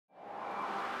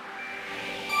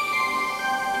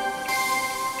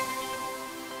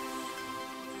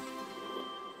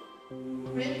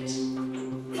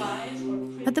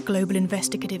At the Global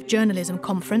Investigative Journalism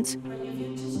Conference,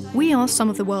 we asked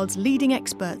some of the world's leading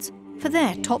experts for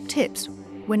their top tips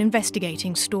when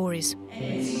investigating stories.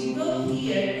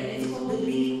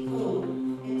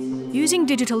 Using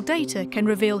digital data can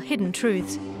reveal hidden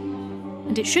truths,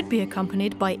 and it should be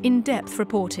accompanied by in-depth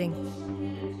reporting.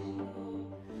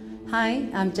 Hi,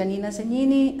 I'm Giannina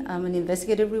Segnini. I'm an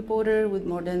investigative reporter with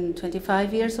more than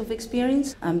 25 years of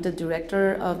experience. I'm the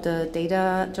director of the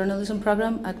data journalism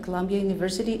program at Columbia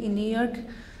University in New York.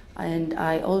 And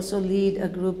I also lead a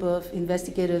group of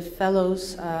investigative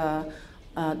fellows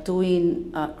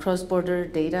doing cross-border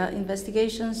data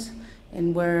investigations.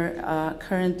 And we're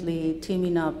currently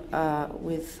teaming up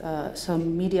with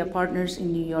some media partners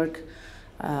in New York,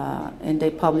 and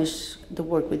they publish the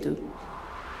work we do.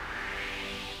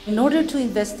 In order to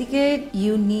investigate,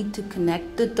 you need to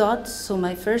connect the dots. So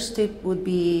my first tip would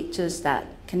be just that.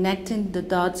 Connecting the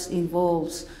dots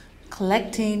involves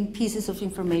collecting pieces of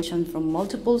information from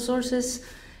multiple sources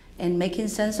and making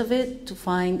sense of it to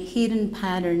find hidden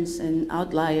patterns and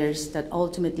outliers that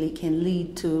ultimately can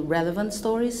lead to relevant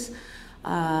stories.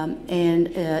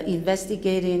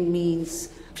 Investigating means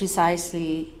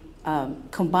precisely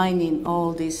combining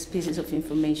all these pieces of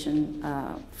information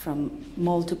from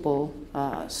multiple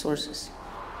sources.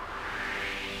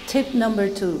 Tip number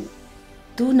 2,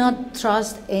 do not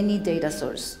trust any data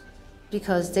source,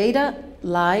 because data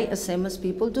lie as same as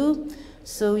people do.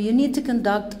 So you need to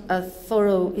conduct a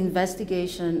thorough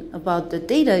investigation about the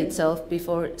data itself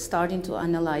before starting to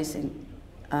analyzing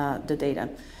the data.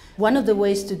 One of the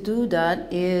ways to do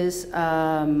that is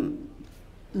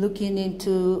looking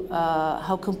into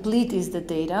how complete is the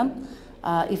data,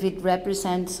 if it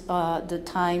represents the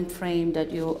time frame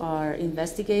that you are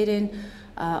investigating,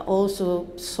 also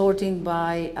sorting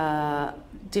by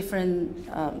different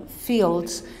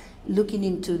fields, looking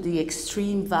into the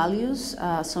extreme values.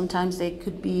 Sometimes they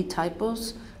could be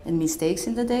typos and mistakes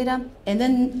in the data. And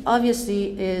then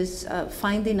obviously is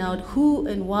finding out who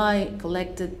and why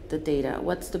collected the data,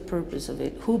 what's the purpose of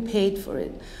it, who paid for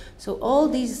it. So all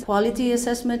these quality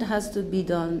assessment has to be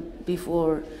done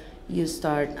before you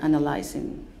start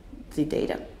analyzing the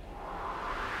data.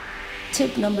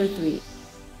 Tip number 3,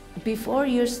 before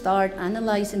you start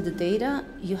analyzing the data,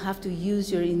 you have to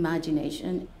use your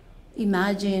imagination.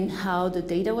 Imagine how the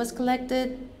data was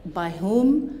collected, by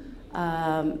whom,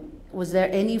 was there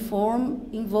any form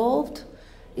involved?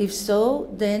 If so,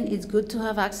 then it's good to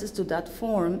have access to that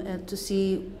form and to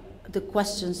see the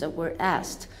questions that were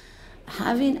asked.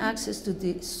 Having access to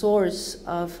the source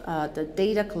of the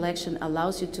data collection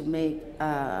allows you to make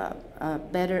a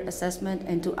better assessment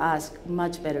and to ask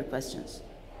much better questions.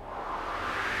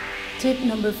 Tip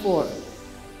number 4,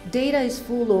 data is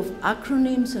full of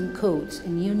acronyms and codes,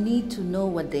 and you need to know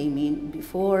what they mean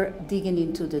before digging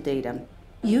into the data.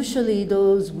 Usually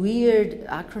those weird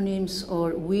acronyms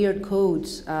or weird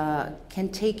codes can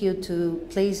take you to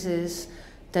places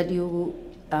that you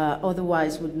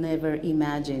otherwise would never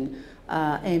imagine.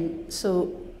 And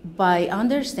so by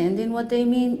understanding what they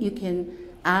mean, you can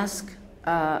ask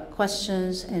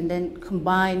questions and then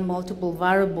combine multiple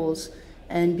variables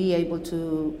and be able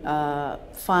to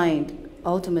find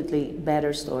ultimately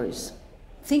better stories.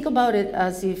 Think about it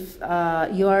as if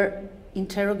you are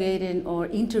interrogating or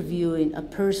interviewing a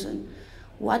person.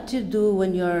 What you do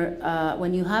when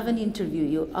you have an interview,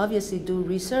 you obviously do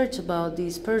research about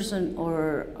this person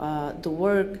or the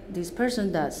work this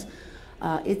person does.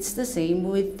 It's the same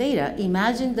with data.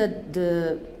 Imagine that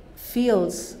the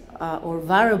fields or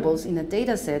variables in a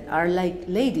data set are like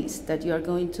ladies that you are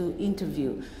going to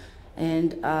interview.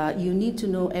 And you need to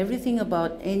know everything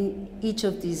about each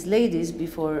of these ladies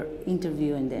before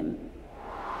interviewing them.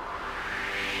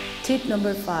 Tip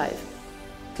number 5,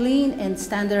 clean and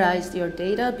standardize your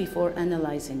data before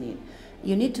analyzing it.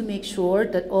 You need to make sure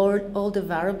that all the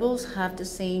variables have the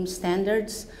same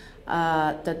standards,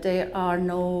 that there are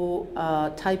no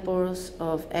typos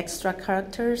of extra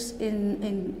characters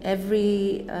in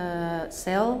every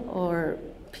cell or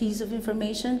piece of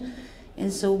information.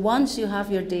 And so once you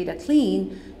have your data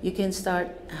clean, you can start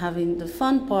having the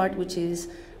fun part, which is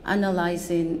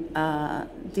analyzing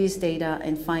this data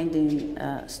and finding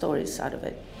stories out of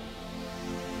it.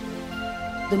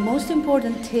 The most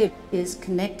important tip is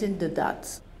connecting the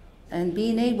dots and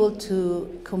being able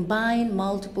to combine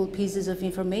multiple pieces of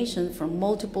information from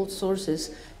multiple sources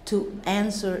to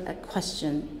answer a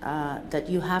question that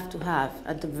you have to have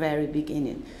at the very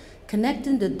beginning.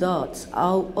 Connecting the dots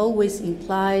always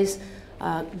implies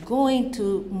going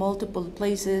to multiple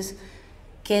places,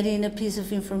 getting a piece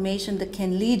of information that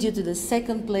can lead you to the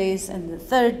second place and the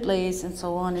third place and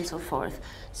so on and so forth.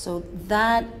 So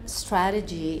that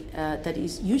strategy that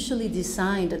is usually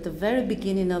designed at the very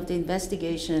beginning of the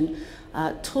investigation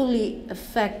totally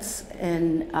affects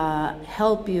and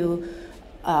help you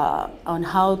on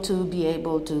how to be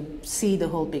able to see the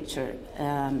whole picture.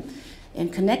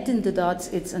 And connecting the dots,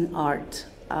 it's an art.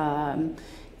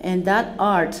 And that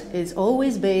art is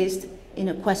always based in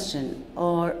a question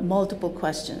or multiple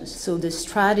questions. So the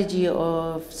strategy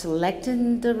of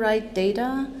selecting the right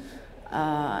data,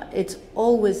 it's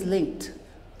always linked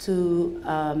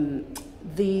to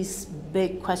these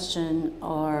big question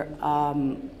or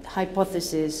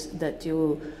hypothesis that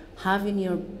you have in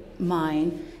your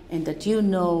mind and that you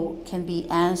know can be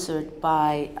answered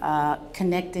by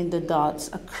connecting the dots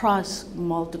across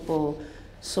multiple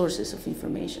sources of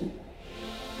information.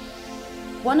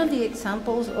 One of the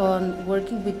examples on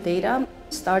working with data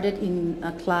started in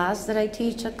a class that I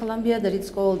teach at Columbia that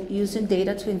it's called Using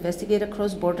Data to Investigate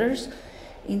Across Borders.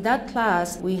 In that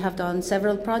class, we have done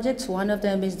several projects. One of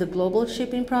them is the Global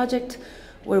Shipping Project,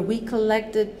 where we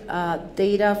collected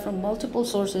data from multiple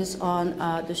sources on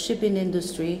the shipping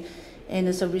industry. And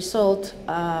as a result,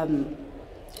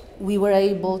 we were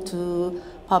able to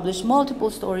publish multiple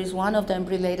stories, one of them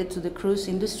related to the cruise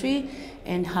industry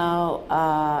and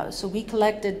how, so we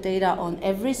collected data on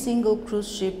every single cruise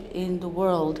ship in the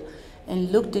world and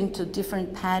looked into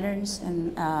different patterns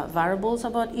and variables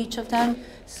about each of them.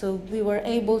 So we were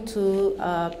able to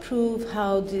prove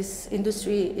how this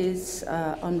industry is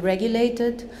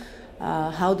unregulated,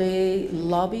 how they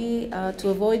lobby to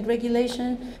avoid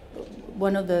regulation.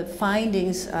 One of the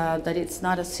findings that it's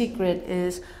not a secret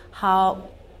is how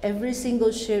every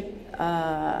single ship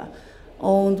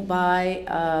owned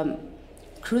by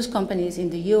cruise companies in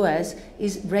the US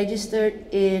is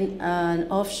registered in an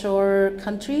offshore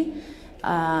country.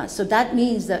 So that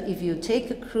means that if you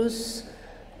take a cruise,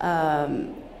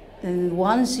 and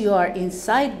once you are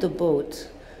inside the boat,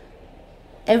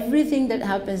 everything that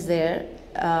happens there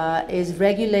is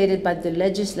regulated by the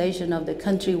legislation of the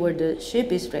country where the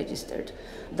ship is registered.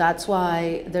 That's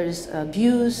why there's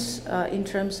abuse in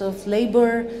terms of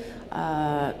labor.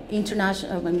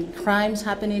 International crimes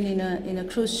happening in a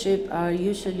cruise ship are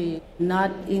usually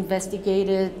not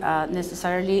investigated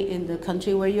necessarily in the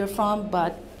country where you're from,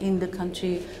 but in the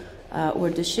country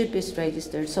where the ship is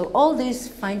registered. So all these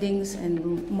findings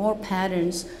and more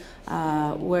patterns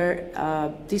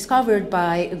were discovered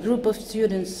by a group of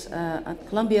students at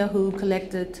Columbia who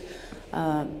collected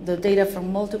the data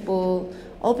from multiple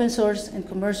open source and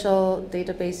commercial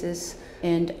databases,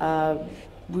 and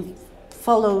we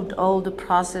followed all the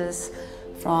process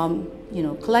from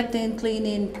collecting,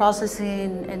 cleaning,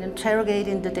 processing, and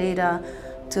interrogating the data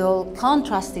till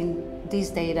contrasting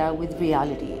this data with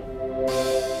reality.